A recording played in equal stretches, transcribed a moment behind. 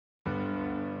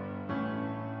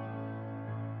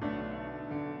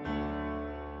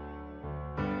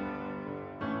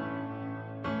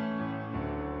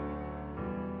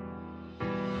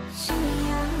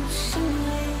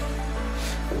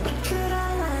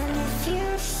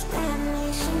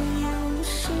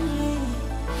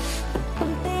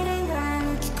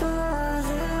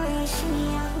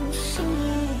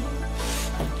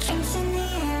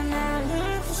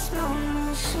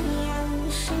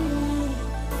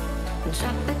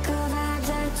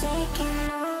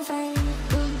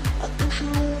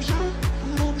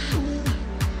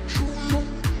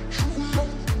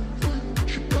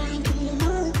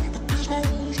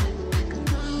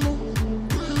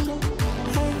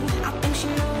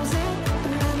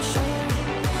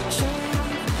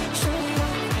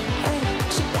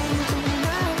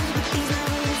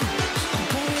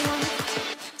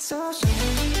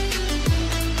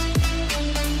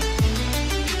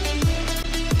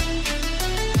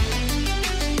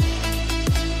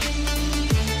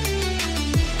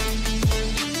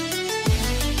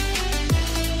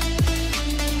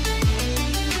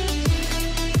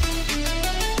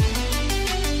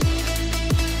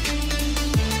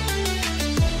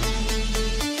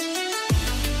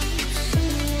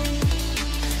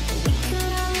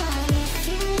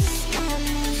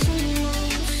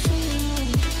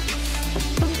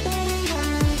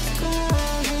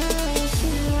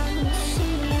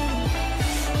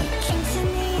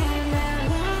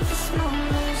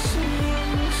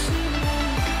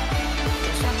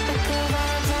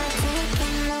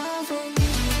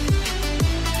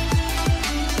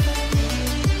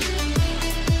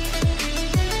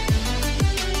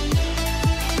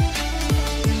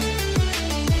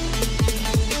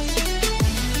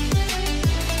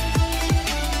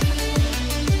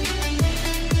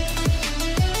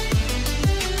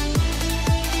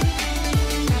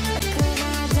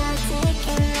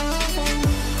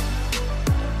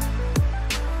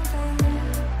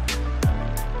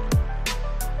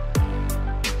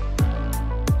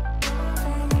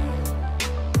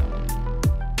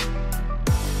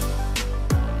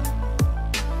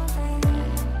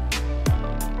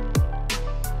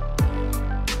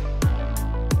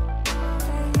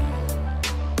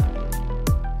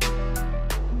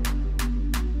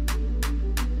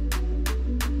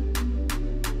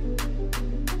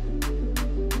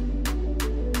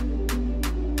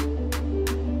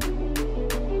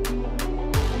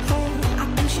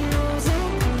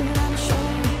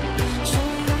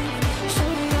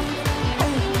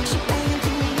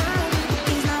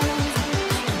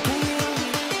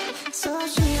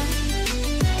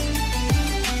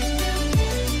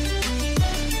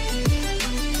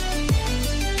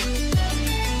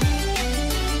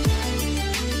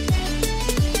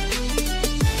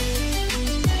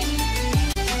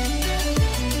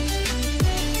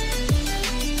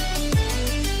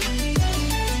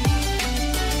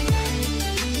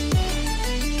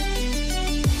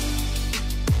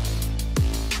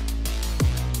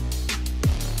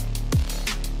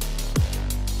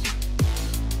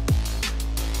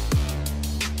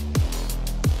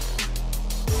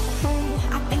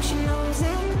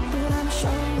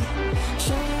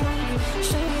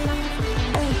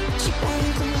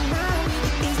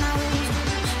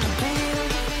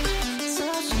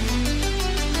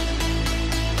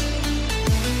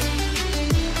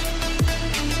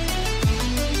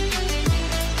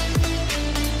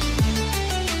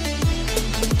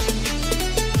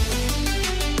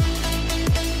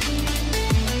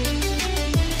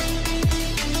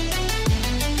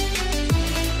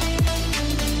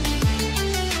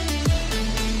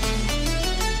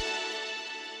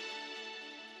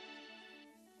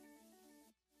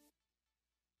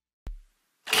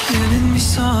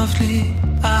softly,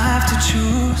 I have to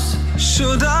choose.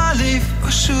 Should I leave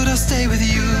or should I stay with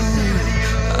you?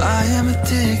 I am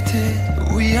addicted,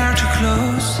 we are too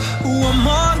close. One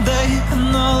more day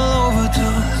and I'll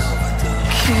overdose.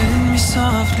 Killing me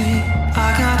softly, I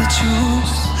gotta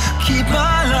choose. Keep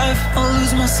my life or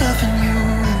lose myself in you.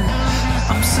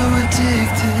 I'm so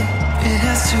addicted, it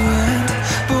has to end.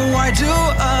 But why do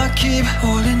I keep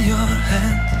holding your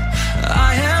hand?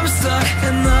 I am stuck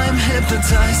and I'm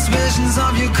hypnotized. Visions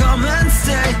of you come and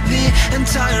stay the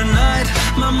entire night.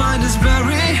 My mind is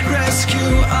buried,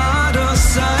 rescue out of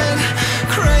sight.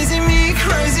 Crazy me,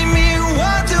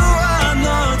 what do I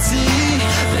not see?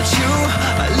 That you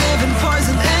are living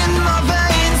poison in my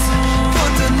veins.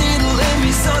 Put the needle in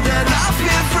me so that I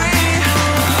feel free.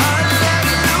 I let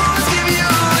loose, give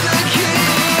you the key.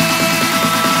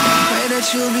 Pray that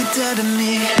you'll be dead to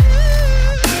me.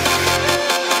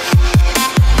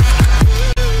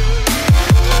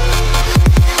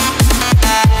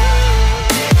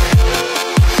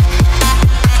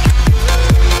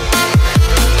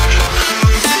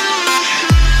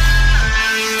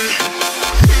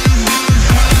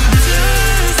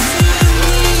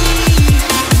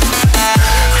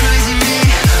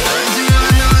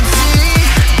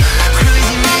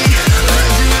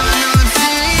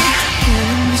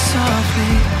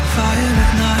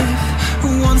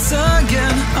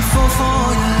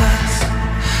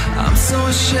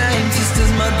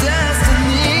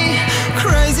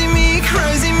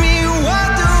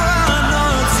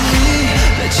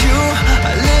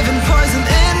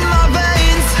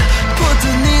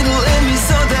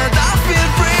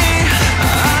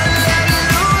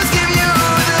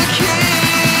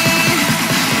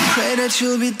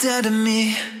 you'll be dead to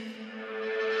me.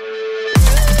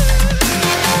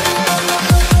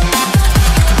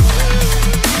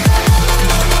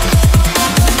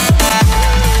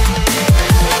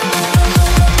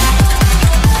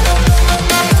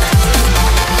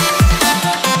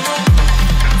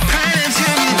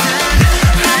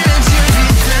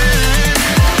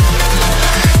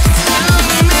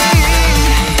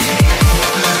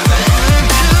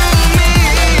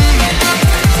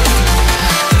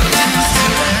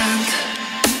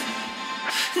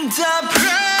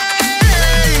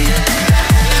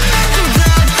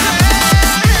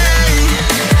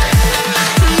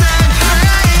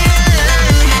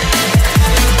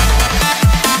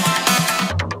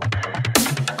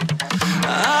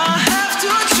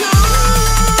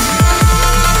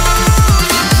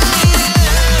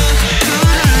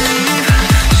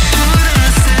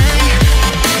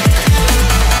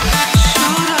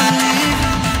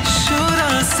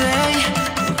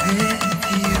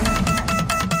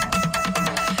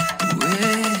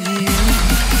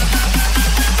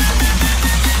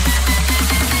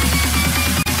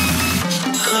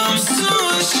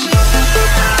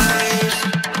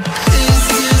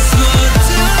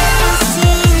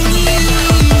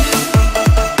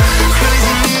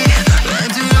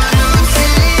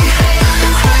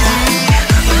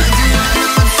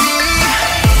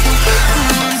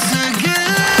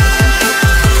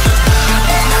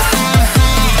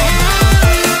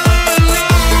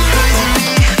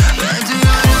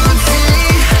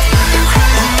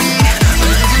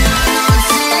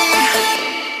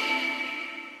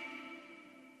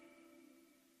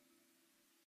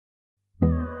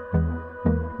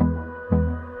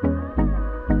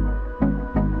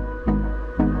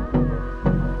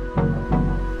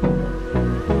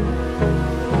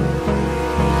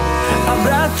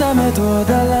 Abrázame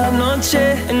toda la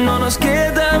noche, no nos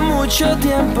queda mucho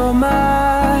tiempo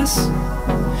más.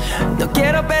 No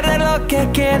quiero perder lo que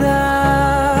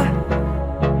queda.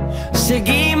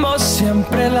 Seguimos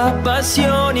siempre la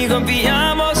pasión y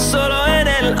confiamos solo en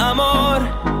el amor.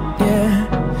 Yeah.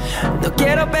 No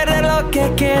quiero perder lo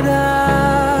que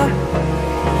queda.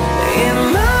 Y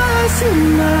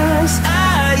más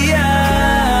allá,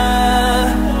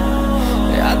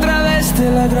 a través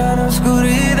de la gran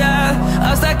oscuridad,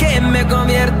 hasta que me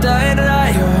convierta en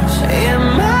rayos. Y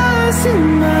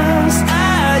más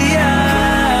allá,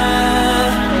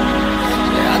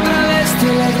 a través de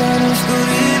la gran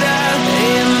oscuridad.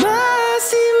 Y más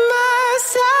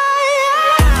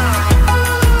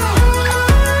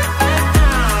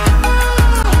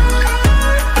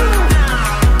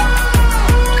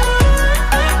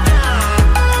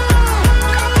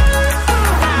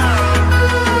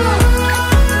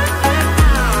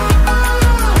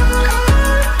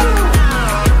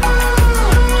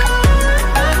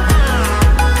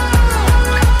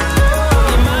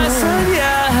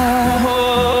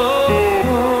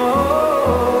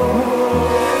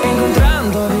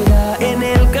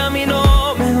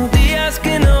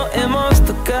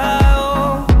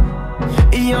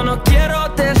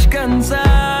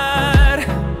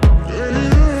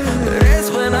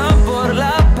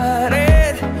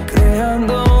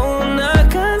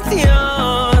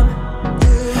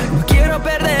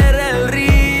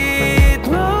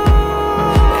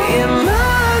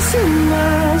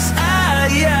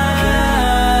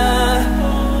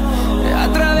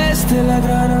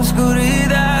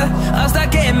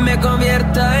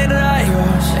convierta en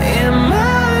rayos. Y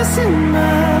más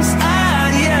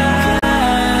allá,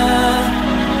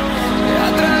 a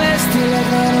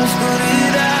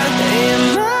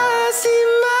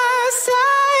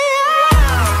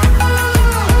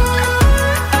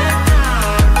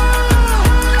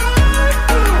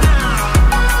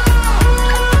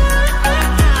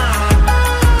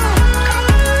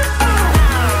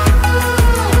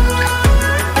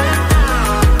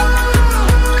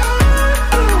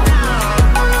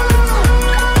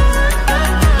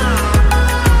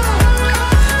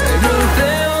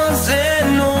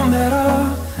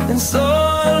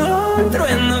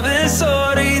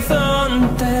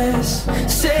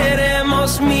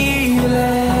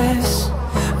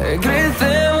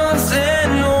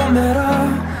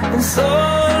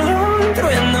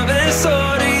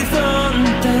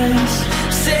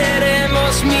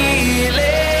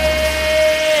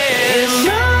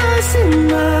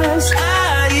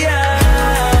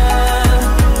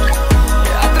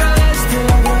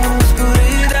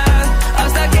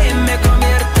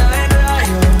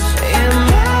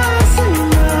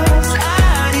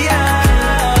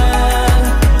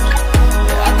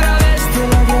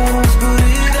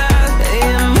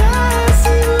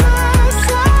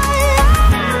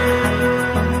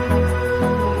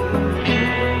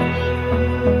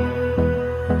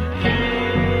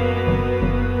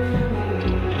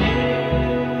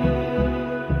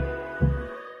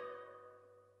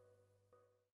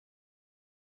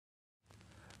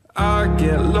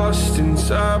lost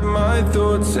inside my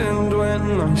thoughts, and when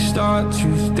I start to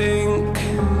think,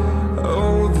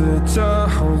 oh, the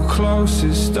door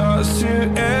closest starts to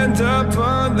end up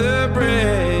on the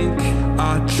brink.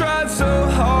 I tried so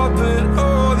hard, but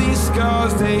all these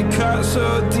scars, they cut so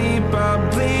deep, I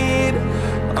bleed.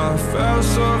 I fell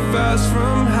so fast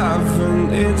from heaven,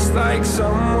 it's like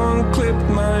someone clipped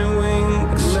my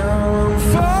wings. Now I'm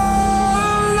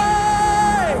falling,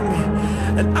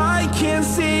 and I can't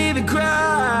see the ground.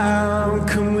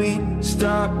 Can we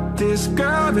stop this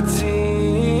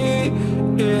gravity?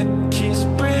 It keeps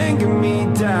bringing me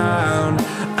down.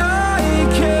 I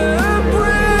can't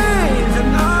breathe,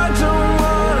 and I don't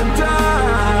wanna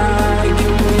die.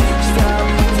 Can we stop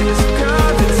this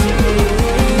gravity?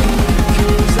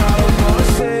 'Cause I don't wanna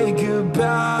say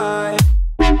goodbye.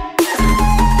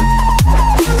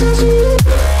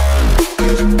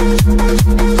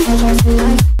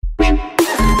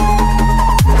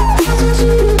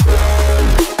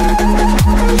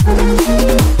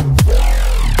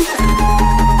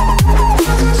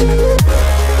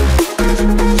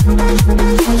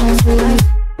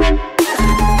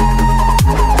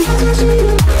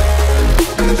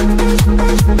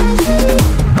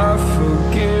 I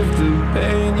forgive the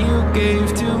pain you gave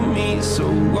to me so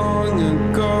long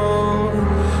ago.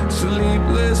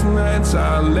 Sleepless nights I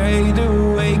laid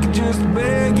awake just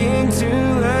begging to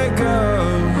let go.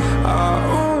 I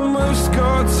almost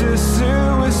got to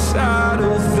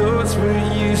suicidal thoughts, but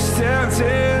you stepped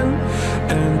in.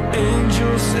 An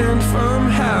angel sent from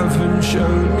heaven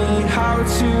showed me how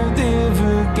to live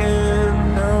again.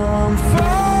 Now I'm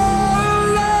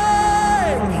falling,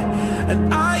 and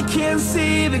I can't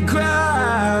see the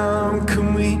ground. Can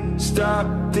we stop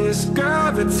this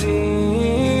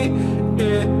gravity?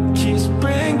 It keeps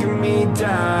bringing me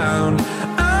down.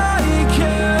 I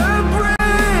can't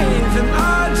breathe, and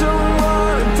I don't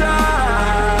wanna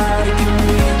die. Can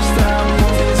we stop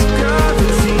this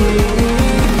gravity?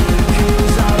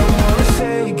 'Cause I don't wanna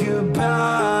say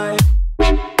goodbye.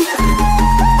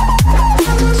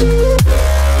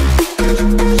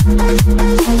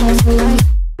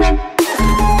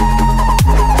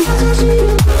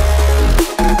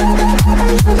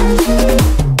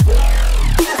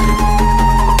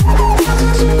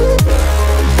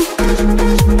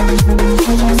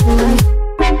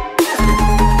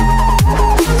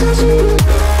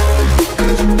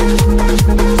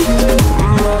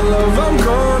 My love, I'm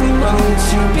gone. I need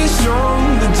to be strong.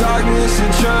 The darkness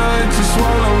had tried to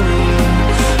swallow me.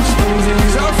 Some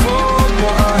days I fall,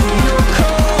 but I hear your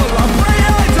call. I pray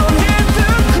I don't hit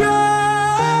the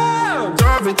ground.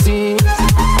 Gravity.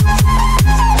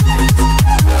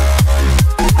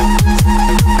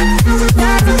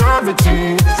 Gravity.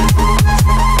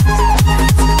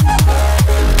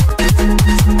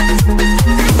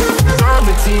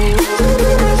 Gravity.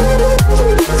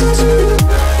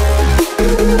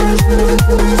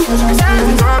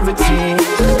 Gravity.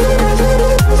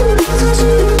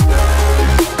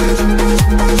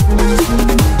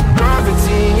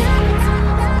 Gravity.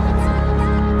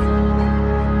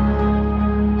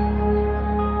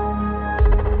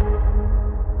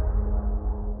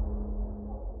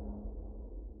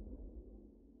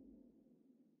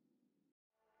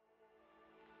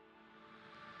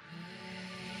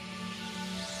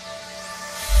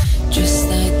 Just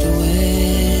like the